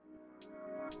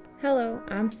Hello,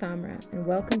 I'm Samra, and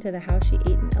welcome to the How She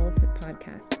Ate an Elephant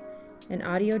podcast, an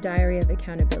audio diary of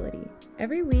accountability.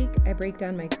 Every week, I break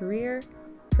down my career,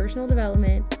 personal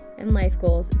development, and life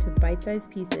goals into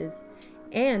bite-sized pieces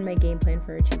and my game plan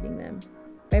for achieving them.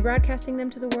 By broadcasting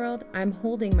them to the world, I'm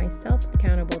holding myself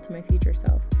accountable to my future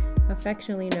self,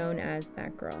 affectionately known as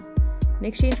that girl. In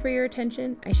exchange for your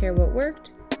attention, I share what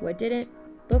worked, what didn't,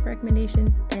 book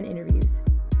recommendations, and interviews.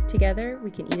 Together,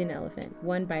 we can eat an elephant,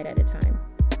 one bite at a time.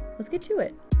 Let's get to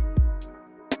it.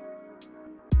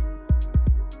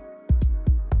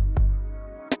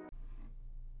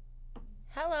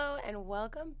 Hello, and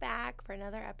welcome back for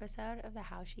another episode of the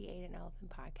How She Ate an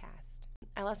Elephant podcast.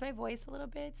 I lost my voice a little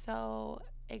bit, so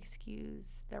excuse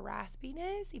the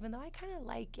raspiness, even though I kind of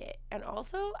like it. And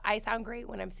also, I sound great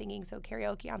when I'm singing, so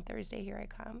karaoke on Thursday, here I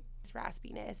come. This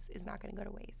raspiness is not going to go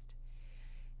to waste.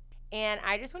 And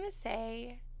I just want to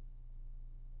say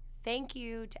thank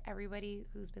you to everybody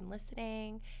who's been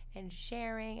listening and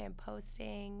sharing and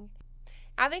posting.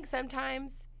 I think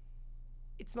sometimes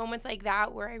it's moments like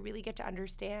that where I really get to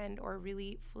understand or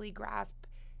really fully grasp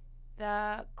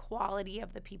the quality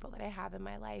of the people that I have in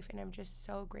my life, and I'm just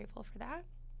so grateful for that.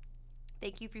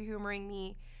 Thank you for humoring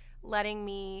me, letting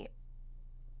me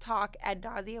talk ad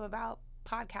nauseum about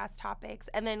podcast topics,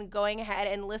 and then going ahead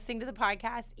and listening to the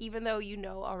podcast even though you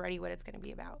know already what it's going to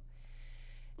be about.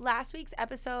 Last week's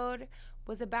episode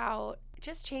was about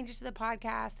just changes to the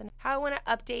podcast and how I want to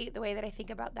update the way that I think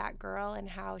about that girl and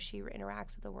how she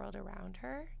interacts with the world around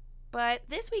her. But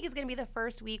this week is going to be the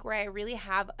first week where I really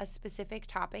have a specific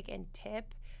topic and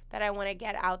tip that I want to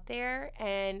get out there.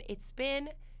 And it's been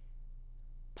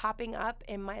popping up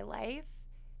in my life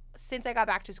since I got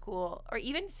back to school, or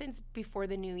even since before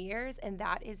the New Year's, and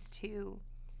that is to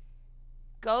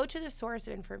go to the source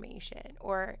of information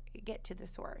or get to the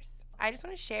source. I just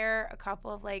want to share a couple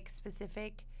of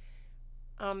specific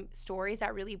stories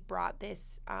that really brought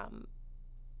this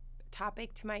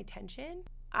topic to my attention.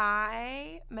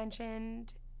 I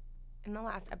mentioned in the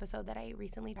last episode that I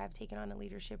recently have taken on a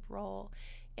leadership role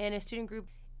in a student group.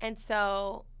 And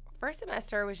so first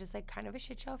semester was just kind of a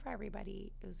shit show for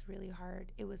everybody. It was really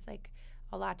hard. It was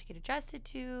a lot to get adjusted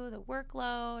to, the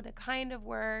workload, the kind of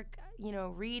work,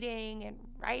 reading and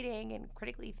writing and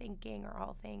critically thinking are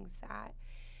all things that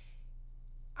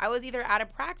I was either out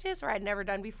of practice or I'd never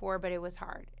done before, but it was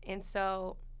hard. And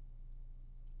so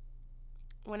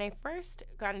when I first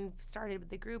got started with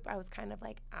the group, I was kind of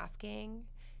asking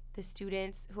the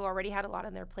students who already had a lot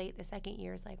on their plate the second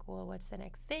year is well, what's the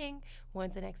next thing?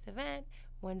 When's the next event?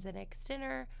 When's the next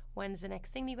dinner? When's the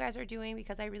next thing you guys are doing?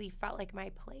 Because I really felt like my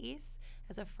place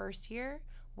as a first year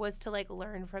was to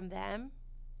learn from them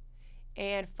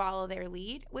and follow their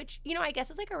lead, which, I guess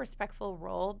is a respectful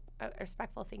role, a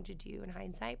respectful thing to do in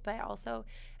hindsight. But also,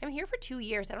 I'm here for 2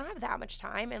 years. I don't have that much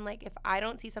time. And if I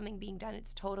don't see something being done,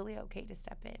 it's totally okay to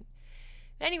step in.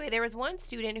 But anyway, there was one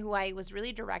student who I was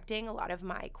really directing a lot of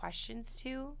my questions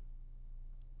to.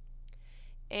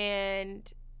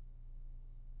 And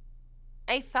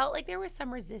I felt like there was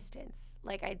some resistance.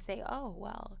 I'd say, oh,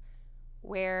 well,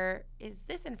 where is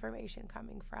this information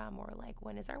coming from? Or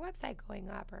when is our website going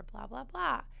up? Or blah, blah,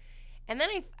 blah. And then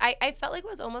I felt like it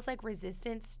was almost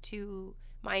resistance to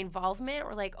my involvement,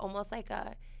 or almost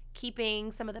a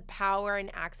keeping some of the power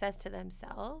and access to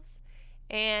themselves.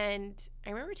 And I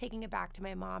remember taking it back to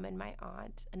my mom and my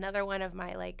aunt, another one of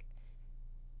my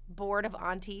board of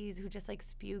aunties who just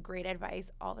spew great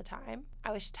advice all the time.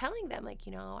 I was telling them I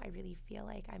really feel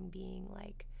like I'm being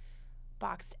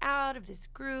boxed out of this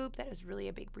group. That is really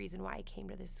a big reason why I came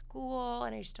to this school,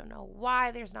 and I just don't know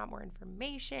why there's not more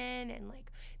information, and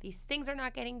these things are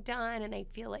not getting done, and I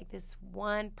feel like this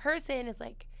one person is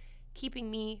keeping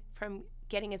me from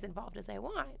getting as involved as I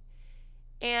want.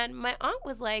 And my aunt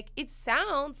was it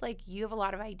sounds like you have a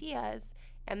lot of ideas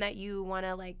and that you want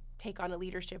to take on a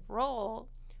leadership role,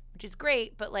 which is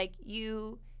great, but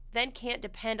you then can't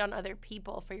depend on other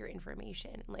people for your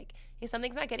information. If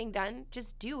something's not getting done,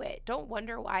 just do it. Don't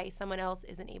wonder why someone else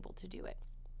isn't able to do it.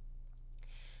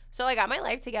 So I got my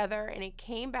life together, and I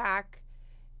came back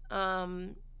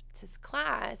to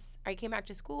class. I came back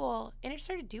to school, and I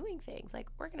started doing things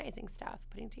organizing stuff,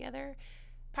 putting together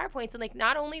PowerPoints. And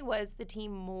not only was the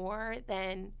team more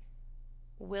than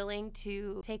willing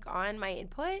to take on my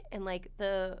input and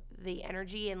the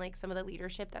energy and some of the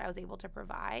leadership that I was able to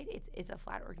provide, it's a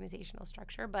flat organizational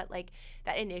structure, but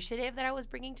that initiative that I was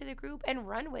bringing to the group, and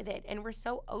run with it, and we're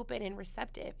so open and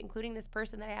receptive, including this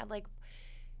person that I had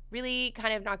really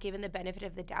kind of not given the benefit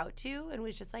of the doubt to, and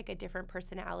was just a different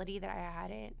personality that I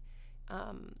hadn't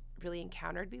really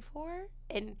encountered before.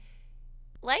 And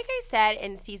like I said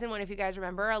in season 1, if you guys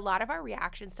remember, a lot of our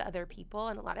reactions to other people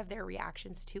and a lot of their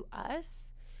reactions to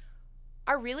us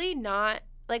are really not,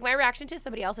 like, my reaction to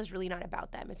somebody else is really not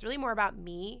about them. It's really more about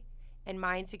me and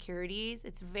my insecurities.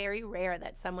 It's very rare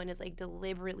that someone is like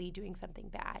deliberately doing something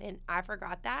bad. And I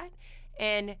forgot that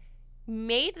and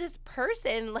made this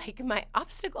person like my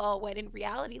obstacle, when in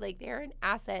reality, like, they're an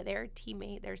asset, they're a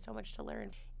teammate, there's so much to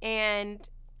learn. And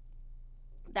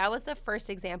that was the first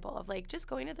example of like just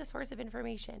going to the source of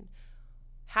information.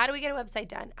 How do we get a website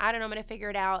done? I don't know. I'm going to figure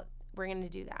it out. We're going to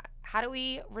do that. How do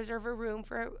we reserve a room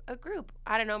for a group?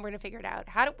 I don't know. We're going to figure it out.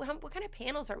 What kind of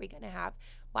panels are we going to have?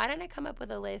 Why don't I come up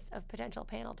with a list of potential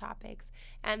panel topics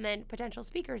and then potential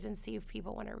speakers and see if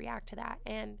people want to react to that?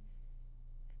 And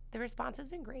the response has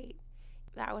been great.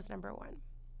 That was number 1.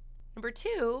 Number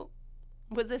 2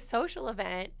 was a social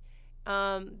event.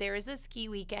 There is a ski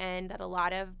weekend that a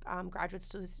lot of graduate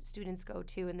students go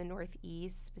to in the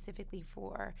Northeast, specifically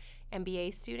for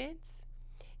MBA students.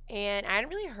 And I hadn't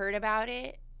really heard about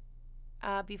it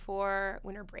before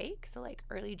winter break. So like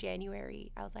early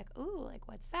January, I was like, ooh, like,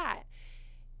 what's that?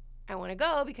 I want to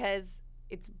go because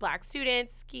it's Black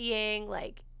students skiing,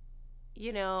 like,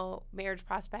 you know, marriage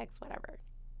prospects, whatever.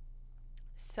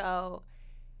 So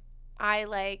I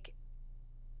like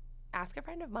ask a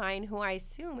friend of mine who I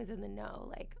assume is in the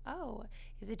know, like, oh,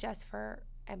 is it just for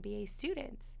MBA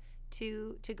students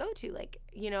to go to? Like,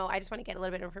 you know, I just want to get a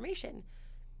little bit of information.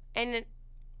 And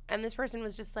this person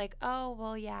was just like, oh,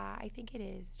 well, yeah, I think it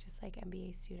is just like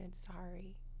MBA students,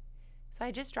 sorry. So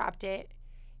I just dropped it.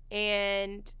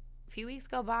 And a few weeks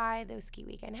go by, the ski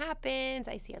weekend happens.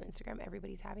 I see on Instagram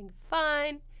everybody's having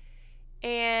fun.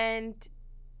 And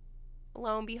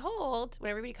lo and behold,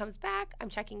 when everybody comes back, I'm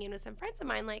checking in with some friends of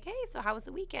mine, like, hey, so how was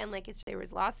the weekend? Like, there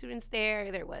was law students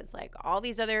there. There was like all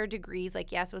these other degrees. Like,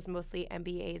 yes, it was mostly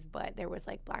MBAs, but there was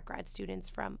like Black grad students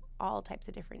from all types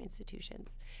of different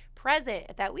institutions present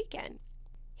at that weekend.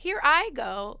 Here I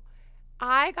go.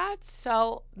 I got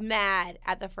so mad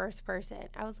at the first person.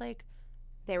 I was like,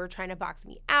 they were trying to box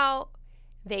me out.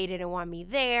 They didn't want me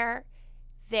there.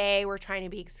 They were trying to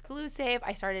be exclusive.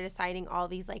 I started assigning all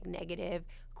these like negative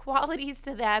qualities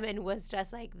to them and was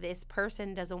just like, this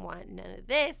person doesn't want none of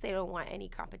this. They don't want any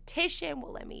competition.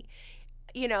 Well, let me,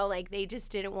 you know, like, they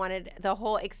just didn't want the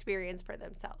whole experience for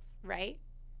themselves, right?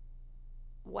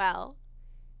 Well,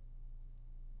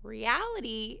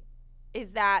 reality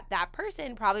is that that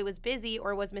person probably was busy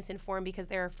or was misinformed because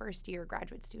they're a first-year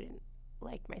graduate student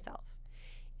like myself.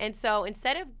 And so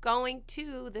instead of going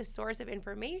to the source of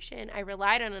information, I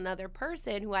relied on another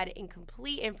person who had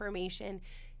incomplete information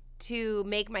to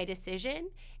make my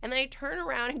decision. And then I turned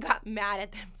around and got mad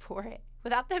at them for it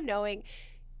without them knowing.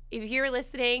 If you're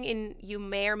listening and you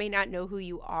may or may not know who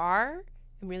you are,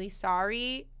 I'm really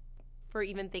sorry for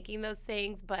even thinking those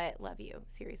things, but love you.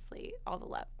 Seriously, all the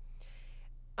love.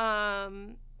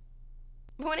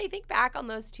 But when I think back on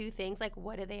those two things, like,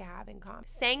 what do they have in common?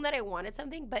 Saying that I wanted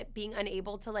something, but being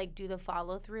unable to like do the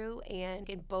follow through. And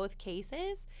in both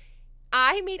cases,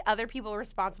 I made other people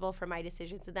responsible for my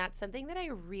decisions, and that's something that I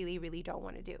really, really don't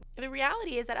want to do. The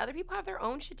reality is that other people have their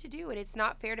own shit to do, and it's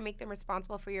not fair to make them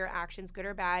responsible for your actions, good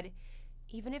or bad,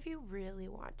 even if you really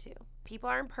want to. People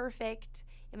aren't perfect,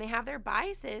 and they have their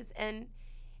biases, and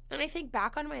I think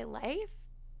back on my life,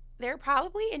 there are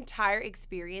probably entire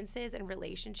experiences and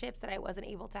relationships that I wasn't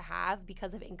able to have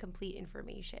because of incomplete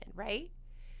information, right?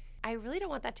 I really don't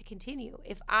want that to continue.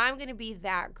 If I'm going to be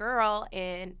that girl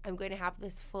and I'm going to have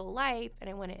this full life and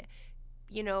I want to,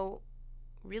 you know,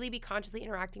 really be consciously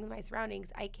interacting with my surroundings,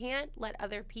 I can't let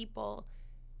other people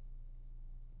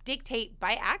dictate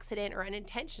by accident or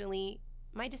unintentionally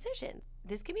my decisions.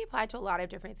 This can be applied to a lot of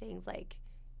different things. Like,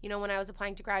 you know, when I was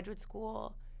applying to graduate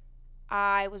school,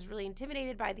 I was really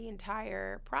intimidated by the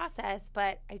entire process,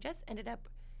 but I just ended up,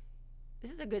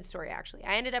 this is a good story, actually.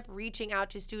 I ended up reaching out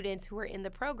to students who were in the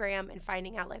program and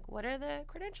finding out, like, what are the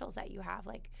credentials that you have?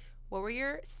 Like, what were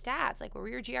your stats? Like, what were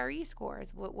your GRE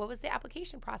scores? What was the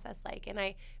application process like? And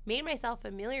I made myself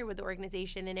familiar with the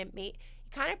organization, and it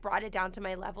kind of brought it down to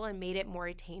my level and made it more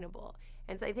attainable.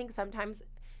 And so I think sometimes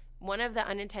one of the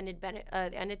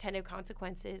unintended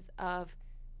consequences of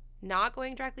not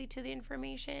going directly to the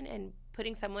information and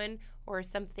putting someone or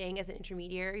something as an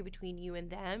intermediary between you and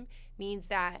them means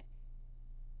that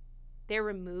they're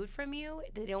removed from you.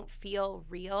 They don't feel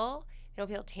real. They don't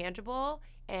feel tangible.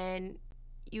 And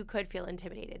you could feel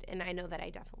intimidated. And I know that I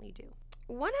definitely do.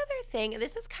 One other thing,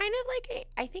 this is kind of like,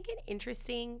 I think, an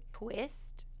interesting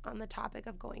twist on the topic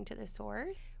of going to the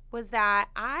source, was that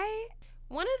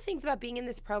one of the things about being in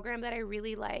this program that I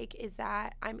really like is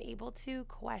that I'm able to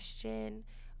question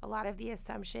a lot of the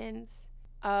assumptions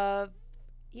of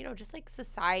just like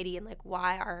society and like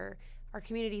why our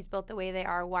communities built the way they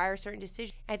are, why are certain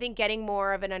decisions. I think getting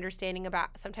more of an understanding about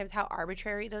sometimes how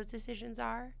arbitrary those decisions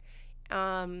are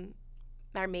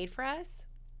made for us.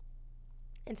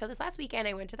 And so this last weekend,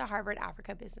 I went to the Harvard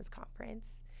Africa Business Conference,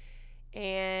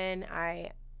 and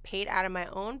I paid out of my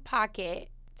own pocket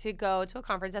to go to a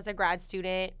conference as a grad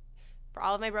student. For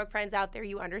all of my broke friends out there,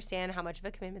 you understand how much of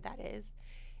a commitment that is.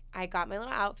 I got my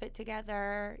little outfit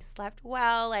together, slept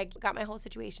well, like got my whole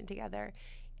situation together,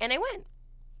 and I went.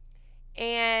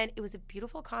 And it was a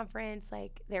beautiful conference.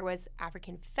 Like, there was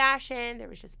African fashion, there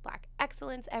was just Black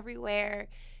excellence everywhere.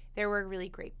 There were really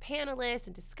great panelists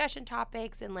and discussion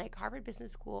topics, and like Harvard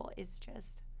Business School is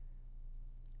just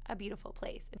a beautiful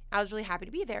place. I was really happy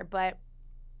to be there, but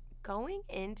going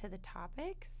into the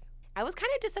topics, I was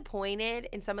kind of disappointed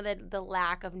in some of the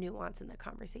lack of nuance in the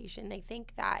conversation. I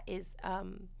think that is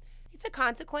it's a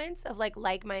consequence of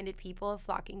like-minded people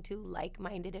flocking to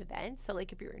like-minded events. So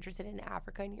like if you're interested in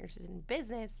Africa and you're interested in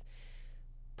business,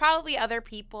 probably other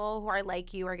people who are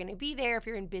like you are going to be there. If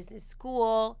you're in business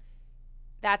school,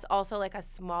 that's also like a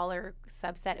smaller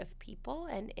subset of people,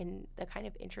 and the kind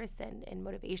of interests and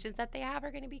motivations that they have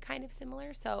are going to be kind of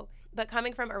similar. So, but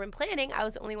coming from urban planning, I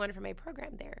was the only one from my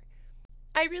program there.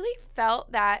 I really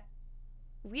felt that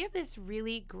we have this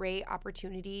really great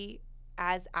opportunity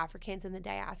as Africans in the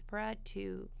diaspora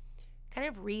to kind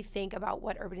of rethink about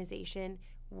what urbanization,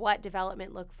 what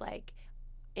development looks like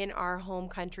in our home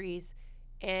countries,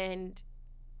 and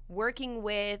working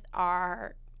with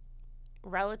our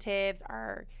relatives,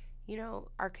 our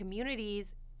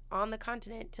communities on the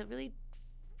continent to really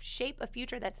shape a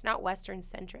future that's not Western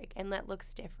centric and that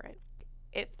looks different.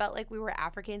 It felt like we were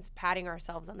Africans patting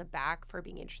ourselves on the back for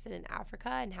being interested in Africa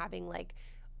and having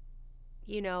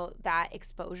that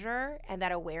exposure and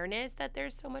that awareness that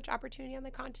there's so much opportunity on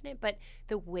the continent. But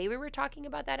the way we were talking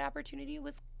about that opportunity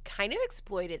was kind of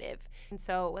exploitative. And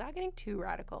so without getting too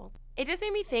radical, it just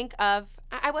made me think of,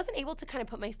 I wasn't able to kind of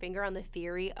put my finger on the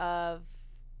theory of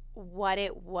what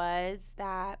it was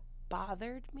that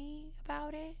bothered me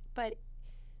about it. But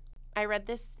I read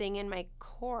this thing in my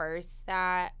course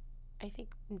that I think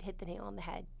hit the nail on the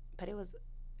head, but it was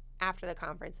after the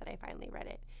conference that I finally read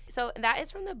it. So that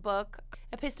is from the book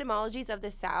Epistemologies of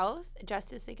the South,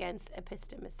 Justice Against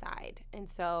Epistemicide. And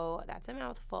so that's a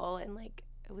mouthful, and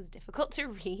it was difficult to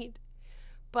read,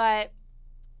 but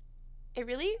it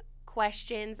really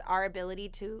questions our ability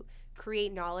to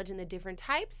create knowledge and the different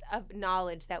types of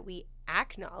knowledge that we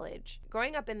acknowledge.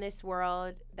 Growing up in this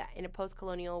world, that in a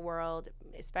post-colonial world,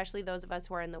 especially those of us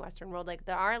who are in the Western world,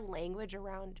 our language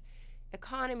around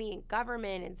economy and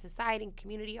government and society and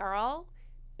community are all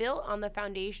built on the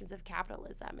foundations of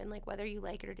capitalism. And whether you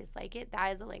like it or dislike it,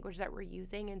 that is the language that we're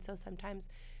using. And so sometimes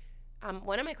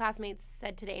one of my classmates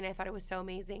said today, and I thought it was so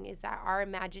amazing, is that our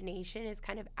imagination is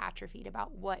kind of atrophied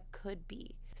about what could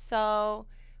be. So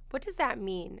what does that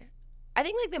mean? I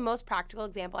think the most practical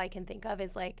example I can think of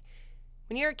is when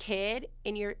you're a kid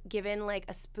and you're given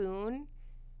a spoon.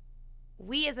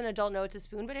 We as an adult know it's a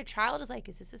spoon, but a child is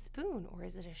is this a spoon, or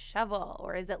is it a shovel,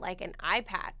 or is it an eye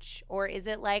patch, or is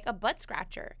it a butt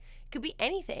scratcher? It could be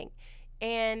anything.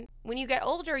 And when you get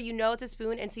older, you know it's a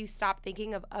spoon, and so you stop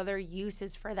thinking of other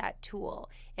uses for that tool.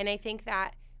 And I think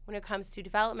that when it comes to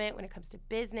development, when it comes to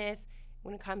business,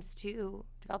 when it comes to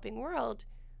developing world,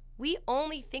 we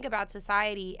only think about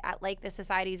society at the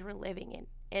societies we're living in.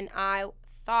 And I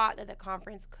thought that the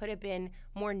conference could have been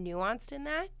more nuanced in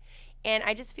that. And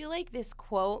I just feel like this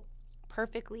quote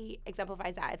perfectly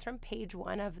exemplifies that. It's from page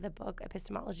 1 of the book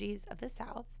Epistemologies of the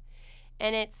South.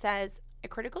 And it says, "A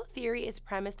critical theory is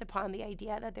premised upon the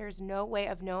idea that there is no way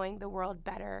of knowing the world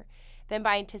better than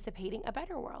by anticipating a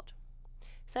better world.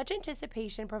 Such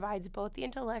anticipation provides both the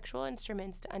intellectual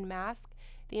instruments to unmask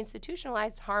the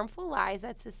institutionalized harmful lies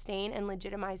that sustain and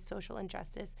legitimize social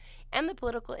injustice and the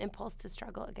political impulse to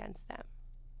struggle against them."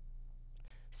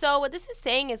 So what this is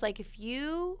saying is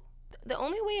the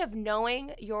only way of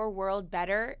knowing your world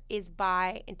better is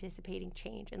by anticipating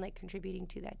change and contributing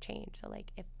to that change. So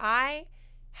if I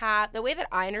have, the way that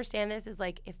I understand this is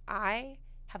if I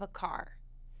have a car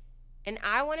and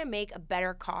I want to make a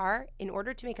better car, in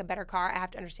order to make a better car, I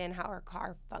have to understand how our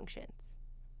car functions,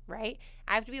 right?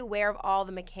 I have to be aware of all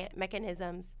the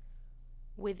mechanisms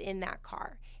within that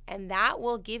car, and that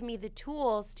will give me the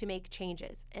tools to make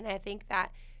changes. And I think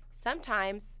that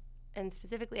sometimes, and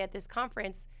specifically at this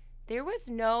conference, there was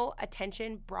no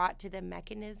attention brought to the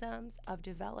mechanisms of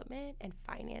development and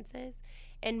finances,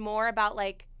 and more about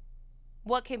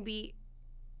what can be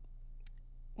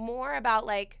more about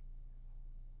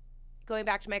going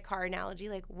back to my car analogy,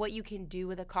 like what you can do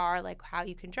with a car, like how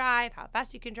you can drive, how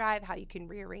fast you can drive, how you can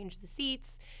rearrange the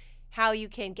seats, how you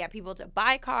can get people to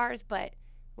buy cars, but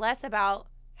less about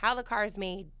how the car is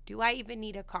made. Do I even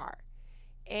need a car?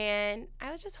 And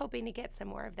I was just hoping to get some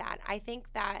more of that. I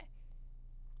think that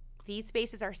these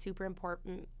spaces are super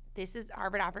important. This is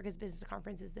Harvard Africa's Business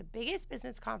Conference is the biggest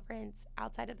business conference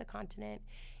outside of the continent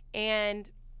and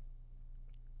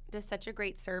does such a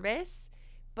great service.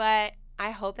 But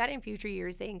I hope that in future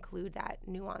years they include that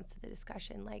nuance to the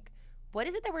discussion. Like, what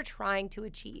is it that we're trying to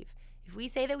achieve? If we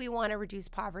say that we want to reduce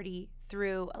poverty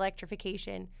through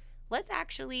electrification, let's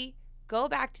actually go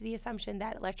back to the assumption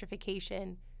that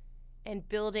electrification and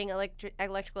building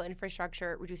electrical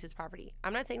infrastructure reduces poverty.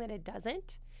 I'm not saying that it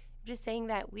doesn't. I'm just saying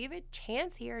that we have a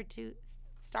chance here to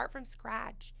start from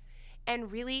scratch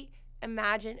and really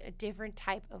imagine a different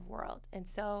type of world. And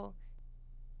so,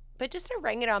 but just to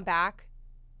bring it on back,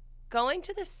 going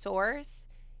to the source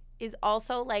is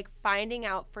also like finding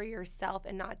out for yourself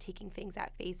and not taking things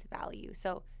at face value.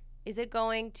 So is it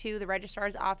going to the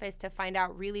registrar's office to find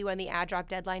out really when the ad drop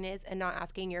deadline is and not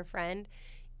asking your friend?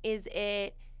 Is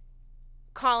it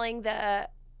calling the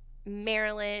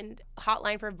Maryland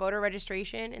hotline for voter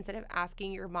registration instead of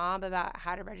asking your mom about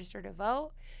how to register to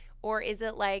vote? Or is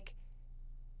it like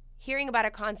hearing about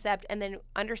a concept and then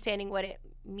understanding what it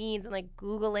means and like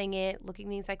Googling it, looking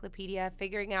in the encyclopedia,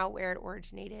 figuring out where it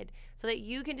originated so that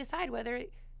you can decide whether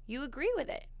you agree with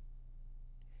it?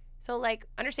 So like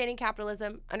understanding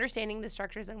capitalism, understanding the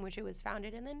structures in which it was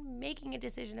founded, and then making a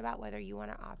decision about whether you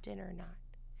want to opt in or not.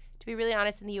 To be really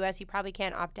honest, in the US, you probably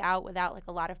can't opt out without like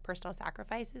a lot of personal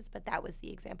sacrifices, but that was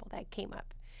the example that came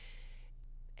up.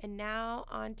 And now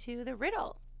on to the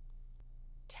riddle.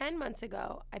 10 months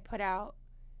ago, I put out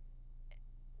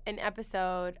an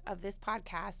episode of this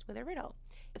podcast with a riddle.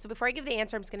 So before I give the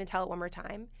answer, I'm just going to tell it one more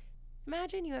time.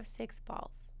 Imagine you have 6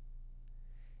 balls.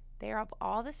 They are of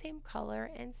all the same color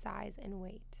and size and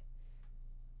weight,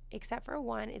 except for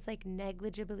one is like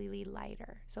negligibly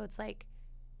lighter. So it's like,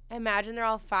 imagine they're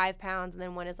all 5 pounds and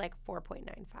then one is like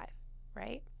 4.95,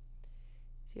 right?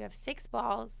 So you have 6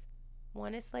 balls.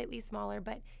 One is slightly smaller,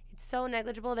 but it's so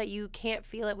negligible that you can't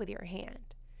feel it with your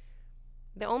hand.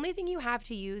 The only thing you have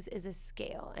to use is a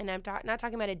scale. And I'm not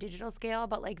talking about a digital scale,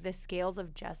 but like the scales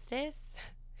of justice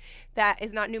that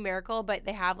is not numerical, but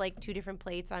they have like 2 different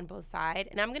plates on both sides.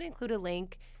 And I'm going to include a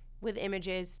link with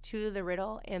images to the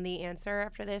riddle and the answer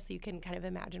after this so you can kind of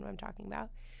imagine what I'm talking about.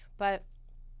 But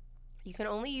you can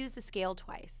only use the scale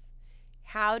twice.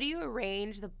 How do you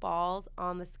arrange the balls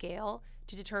on the scale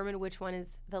to determine which one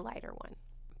is the lighter one?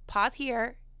 Pause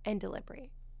here and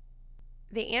deliberate.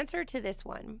 The answer to this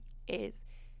one is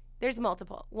there's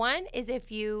multiple. One is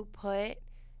if you put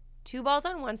 2 balls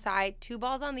on one side, 2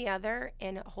 balls on the other,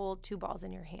 and hold 2 balls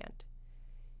in your hand.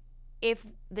 If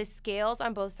the scales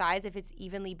on both sides, if it's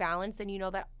evenly balanced, then you know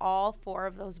that all 4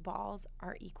 of those balls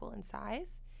are equal in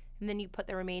size. And then you put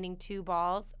the remaining 2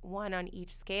 balls, one on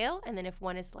each scale. And then if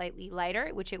one is slightly lighter,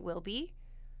 which it will be,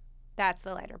 that's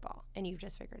the lighter ball. And you've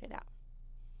just figured it out.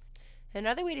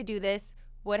 Another way to do this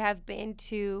would have been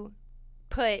to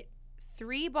put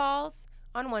 3 balls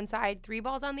on one side, 3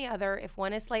 balls on the other. If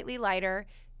one is slightly lighter,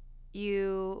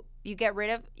 you get rid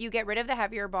of the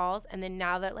heavier balls, and then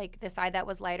now that like the side that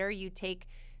was lighter, you take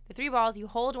the 3 balls, you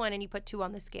hold one, and you put 2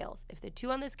 on the scales. If the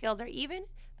 2 on the scales are even,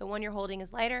 the one you're holding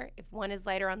is lighter. If one is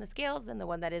lighter on the scales, then the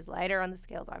one that is lighter on the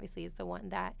scales obviously is the one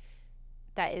that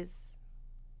is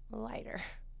lighter.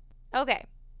 Okay,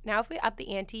 now if we up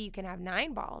the ante, you can have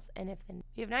 9 balls, and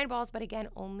you have 9 balls, but again,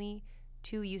 only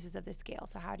 2 uses of the scale.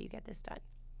 So how do you get this done?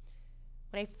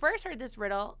 When I first heard this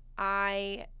riddle,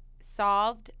 I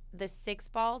solved the 6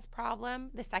 balls problem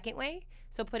the second way,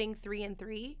 so putting 3 and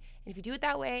 3. And if you do it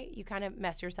that way, you kind of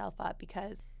mess yourself up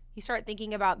because you start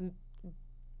thinking about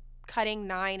cutting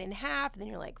 9 in half, and then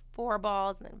you're like 4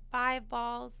 balls and then 5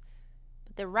 balls.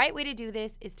 But the right way to do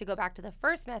this is to go back to the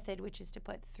first method, which is to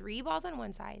put 3 balls on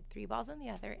one side, 3 balls on the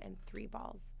other, and 3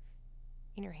 balls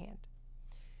in your hand.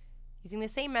 Using the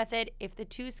same method, if the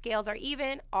 2 scales are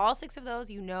even, all 6 of those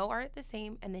you know are the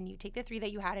same, and then you take the 3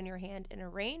 that you had in your hand and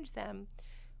arrange them,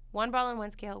 1 ball on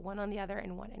one scale, 1 on the other,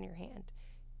 and 1 in your hand.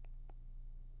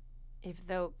 If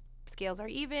the scales are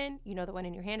even, you know the one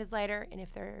in your hand is lighter, and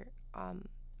if they're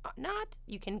not,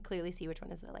 you can clearly see which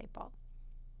one is the light ball.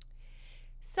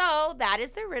 So that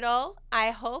is the riddle.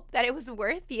 I hope that it was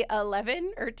worth the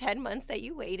 11 or 10 months that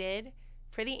you waited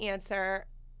for the answer.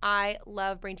 I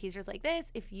love brain teasers like this.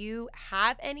 If you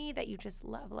have any that you just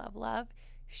love, love, love,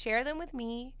 share them with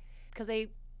me because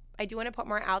I do want to put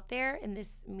more out there in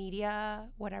this media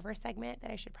whatever segment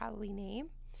that I should probably name.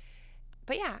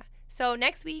 But yeah, so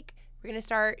next week We're going to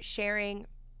start sharing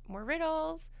more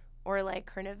riddles or like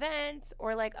current events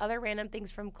or like other random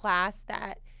things from class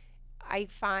that I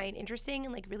find interesting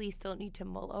and like really still need to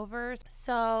mull over.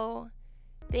 So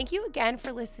thank you again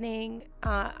for listening.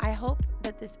 I hope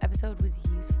that this episode was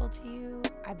useful to you.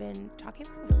 I've been talking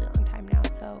for a really long time now,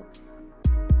 so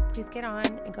please get on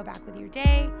and go back with your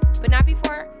day, but not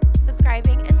before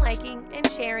subscribing and liking and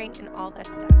sharing and all that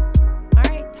stuff. All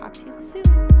right, talk to you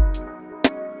soon.